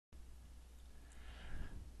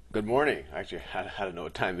Good morning. Actually, I don't know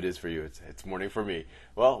what time it is for you. It's morning for me.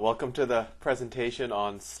 Well, welcome to the presentation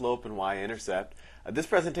on slope and y-intercept. This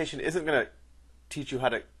presentation isn't going to teach you how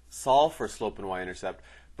to solve for slope and y-intercept,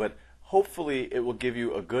 but hopefully it will give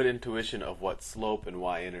you a good intuition of what slope and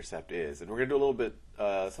y-intercept is. And we're going to do a little bit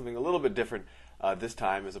something a little bit different this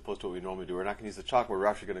time as opposed to what we normally do. We're not going to use the chalkboard. We're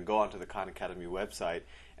actually going to go onto the Khan Academy website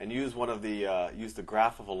and use use the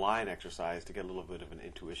graph of a line exercise to get a little bit of an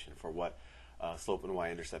intuition for what slope and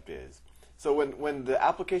y-intercept is. So when the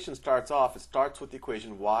application starts off, it starts with the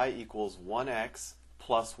equation y equals 1x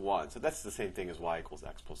plus 1. So that's the same thing as y equals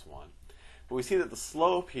x plus 1. But we see that the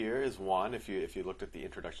slope here is 1. If you looked at the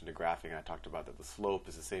introduction to graphing, I talked about that the slope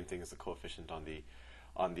is the same thing as the coefficient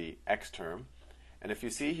on the x term. And if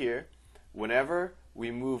you see here, whenever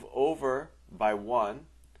we move over by 1,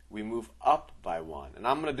 we move up by 1. And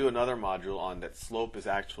I'm going to do another module on that slope is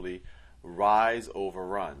actually rise over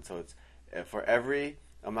run. So it's for every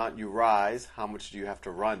amount you rise, how much do you have to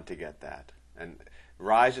run to get that? And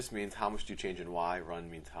rise just means how much do you change in y, run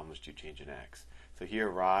means how much do you change in x. So here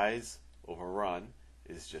rise over run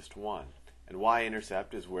is just 1. And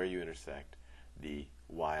y-intercept is where you intersect the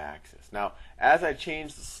y-axis. Now, as I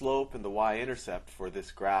change the slope and the y-intercept for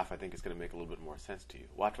this graph, I think it's going to make a little bit more sense to you.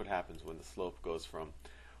 Watch what happens when the slope goes from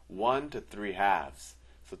 1 to 3 halves.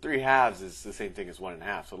 So 3 halves is the same thing as 1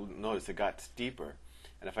 1/2. So notice it got steeper.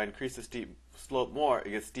 And if I increase the slope more,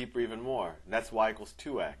 it gets steeper even more. And that's y equals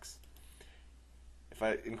 2x. If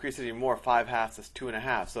I increase it even more, 5 halves is 2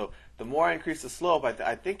 1/2. So the more I increase the slope,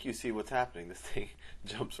 I think you see what's happening. This thing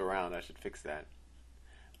jumps around. I should fix that.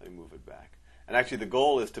 Let me move it back. And actually, the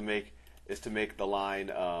goal is to make the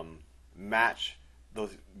line match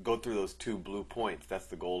those, go through those two blue points. That's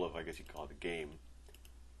the goal of, I guess you call it, a game.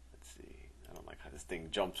 Let's see. I don't like how this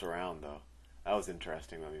thing jumps around, though. That was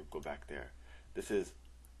interesting. Let me go back there. This is.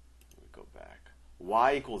 Go back.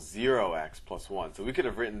 Y equals 0x plus 1. So we could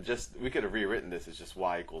have rewritten this as just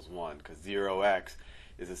y equals 1 because 0x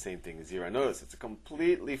is the same thing as 0. Notice it's a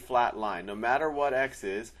completely flat line. No matter what x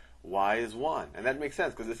is, y is 1. And that makes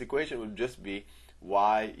sense because this equation would just be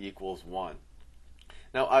y equals 1.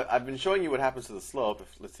 Now I've been showing you what happens to the slope.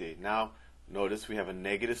 Let's see. Now notice we have a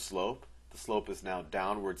negative slope. The slope is now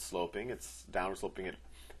downward sloping. It's downward sloping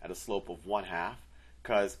at a slope of 1/2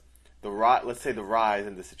 because let's say the rise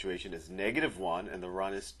in this situation is -1 and the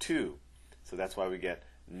run is 2. So that's why we get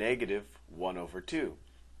 -1/2.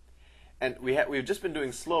 And we've just been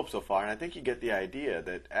doing slope so far, and I think you get the idea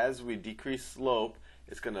that as we decrease slope,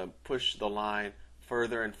 it's going to push the line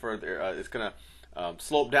further and further. It's going to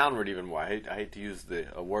slope downward even more. I hate to use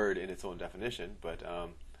a word in its own definition, but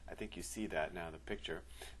I think you see that now in the picture.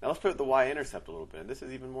 Now let's put the y-intercept a little bit, and this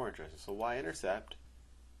is even more interesting. So y-intercept,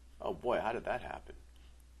 oh boy, how did that happen?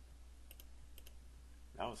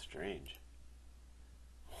 That was strange.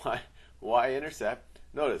 Y-intercept,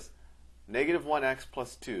 notice, -1x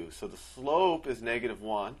plus 2. So the slope is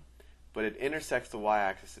 -1, but it intersects the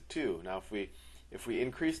y-axis at 2. Now if we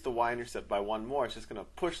increase the y-intercept by 1 more, it's just going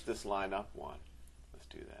to push this line up 1. Let's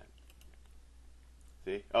do that.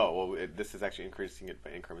 See? Oh, well, this is actually increasing it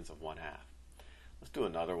by increments of 1/2. Let's do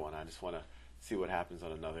another one. I just want to see what happens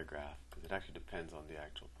on another graph, because it actually depends on the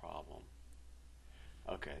actual problem.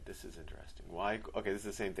 Okay, this is interesting. Okay, this is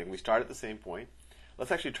the same thing. We start at the same point. Let's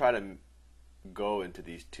actually try to go into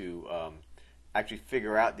these two, actually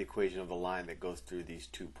figure out the equation of the line that goes through these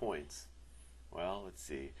 2 points. Well, let's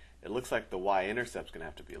see. It looks like the y-intercept is going to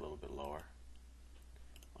have to be a little bit lower.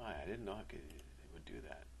 Why? I didn't know it would do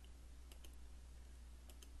that.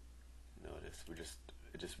 Notice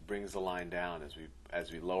it just brings the line down as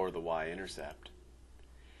we lower the y-intercept.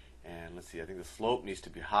 And let's see, I think the slope needs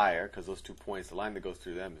to be higher because those 2 points, the line that goes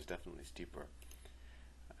through them is definitely steeper.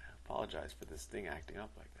 I apologize for this thing acting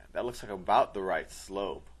up like that. That looks like about the right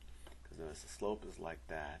slope because notice the slope is like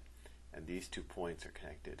that and these 2 points are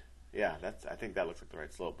connected. Yeah, I think that looks like the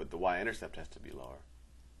right slope, but the y-intercept has to be lower.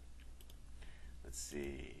 Let's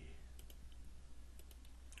see.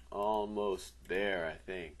 Almost there, I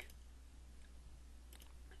think.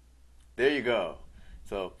 There you go.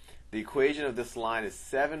 So the equation of this line is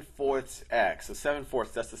 7/4 x. So 7/4,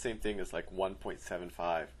 that's the same thing as like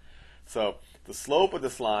 1.75. So the slope of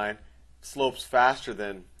this line slopes faster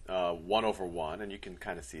than 1/1, and you can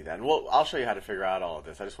kind of see that. And I'll show you how to figure out all of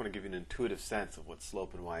this. I just want to give you an intuitive sense of what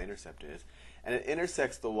slope and y-intercept is. And it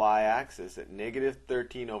intersects the y-axis at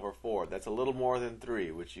 -13/4. That's a little more than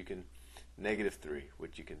 3, which you can, -3,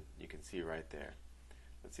 which you can see right there.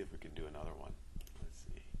 Let's see if we can do another one.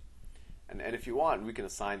 And if you want, we can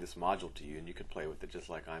assign this module to you, and you can play with it just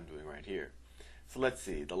like I'm doing right here. So let's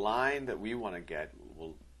see. The line that we want to get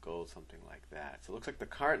will go something like that. So it looks like the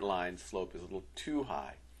current line slope is a little too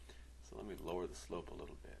high. So let me lower the slope a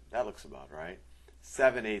little bit. That looks about right.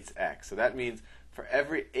 7/8 x. So that means for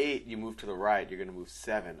every 8 you move to the right, you're going to move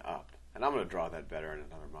 7 up. And I'm going to draw that better in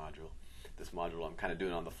another module. This module I'm kind of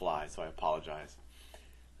doing on the fly, so I apologize.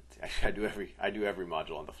 Actually, I do every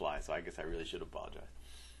module on the fly, so I guess I really should apologize.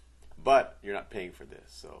 But you're not paying for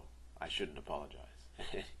this, so I shouldn't apologize.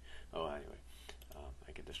 Oh, anyway,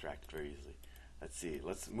 I get distracted very easily. Let's see.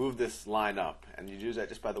 Let's move this line up, and you do that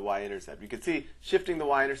just by the y-intercept. You can see shifting the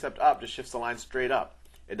y-intercept up just shifts the line straight up.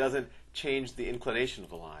 It doesn't change the inclination of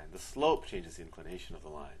the line. The slope changes the inclination of the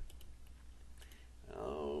line.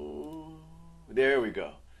 Oh, there we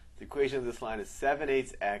go. The equation of this line is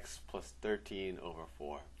 7/8 x plus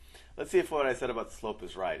 13/4. Let's see if what I said about the slope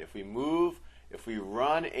is right. If we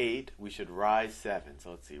run 8, we should rise 7.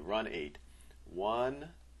 So let's see, run 8.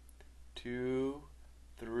 1, 2,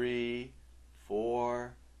 3,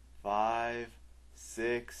 4, 5,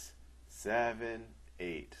 6, 7,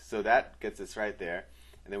 8. So that gets us right there.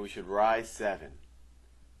 And then we should rise 7.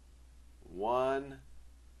 1,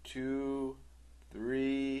 2,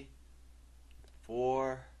 3,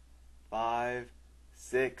 4, 5,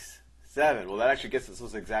 6, 7. Well, that actually gets us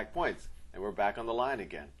those exact points. And we're back on the line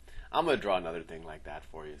again. I'm going to draw another thing like that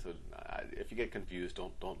for you. So if you get confused,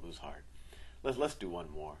 don't lose heart. Let's do one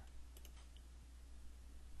more.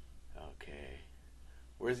 Okay.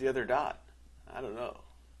 Where's the other dot? I don't know.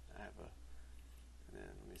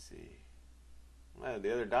 Let me see. Well,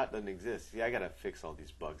 the other dot doesn't exist. See, I got to fix all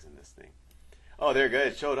these bugs in this thing. Oh, there you go.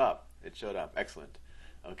 It showed up. It showed up. Excellent.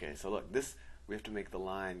 Okay, so look, we have to make the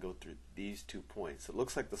line go through these 2 points. It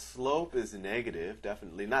looks like the slope is negative,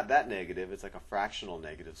 definitely. Not that negative. It's like a fractional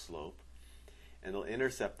negative slope. And it'll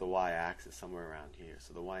intercept the y-axis somewhere around here.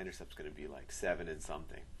 So the y-intercept is going to be like 7 and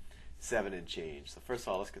something. 7 and change. So first of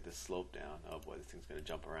all, let's get this slope down. Oh boy, this thing's going to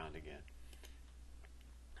jump around again.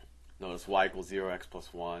 Notice y equals 0x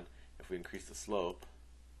plus 1. If we increase the slope,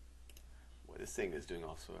 boy, this thing is doing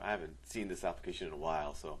also. I haven't seen this application in a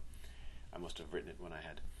while, so I must have written it when I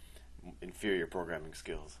had inferior programming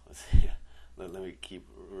skills. Let's see. Let me keep.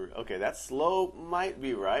 Okay, that slope might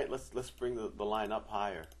be right. Let's bring the line up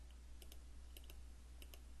higher.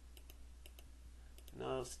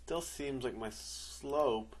 No, it still seems like my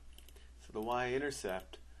slope. So the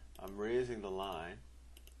y-intercept, I'm raising the line.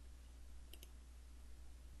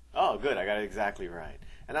 Oh, good. I got it exactly right.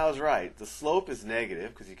 And I was right. The slope is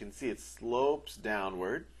negative because you can see it slopes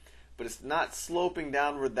downward. But it's not sloping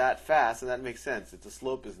downward that fast, and that makes sense. The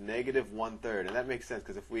slope is negative 1/3, and that makes sense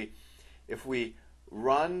because if we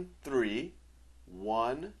run 3,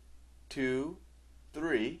 1, 2,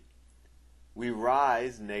 3, we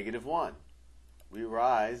rid negative 1. We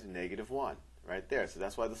rise negative 1 right there. So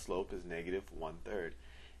that's why the slope is negative 1/3.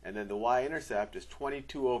 And then the y-intercept is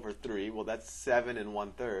 22/3. Well, that's 7 and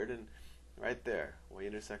 1/3, and right there, we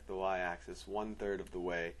intersect the y-axis 1/3 of the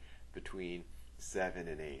way between 7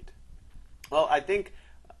 and 8. Well, I think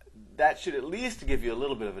that should at least give you a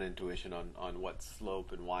little bit of an intuition on what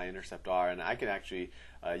slope and y-intercept are. And I can actually,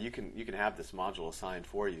 you can have this module assigned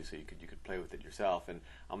for you, so you could play with it yourself. And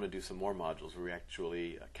I'm going to do some more modules where we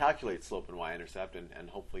actually calculate slope and y-intercept and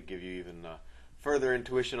hopefully give you even further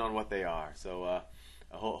intuition on what they are. So I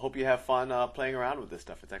hope you have fun playing around with this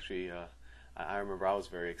stuff. It's actually, I remember I was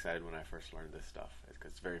very excited when I first learned this stuff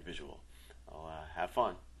because it's very visual. Have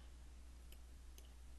fun.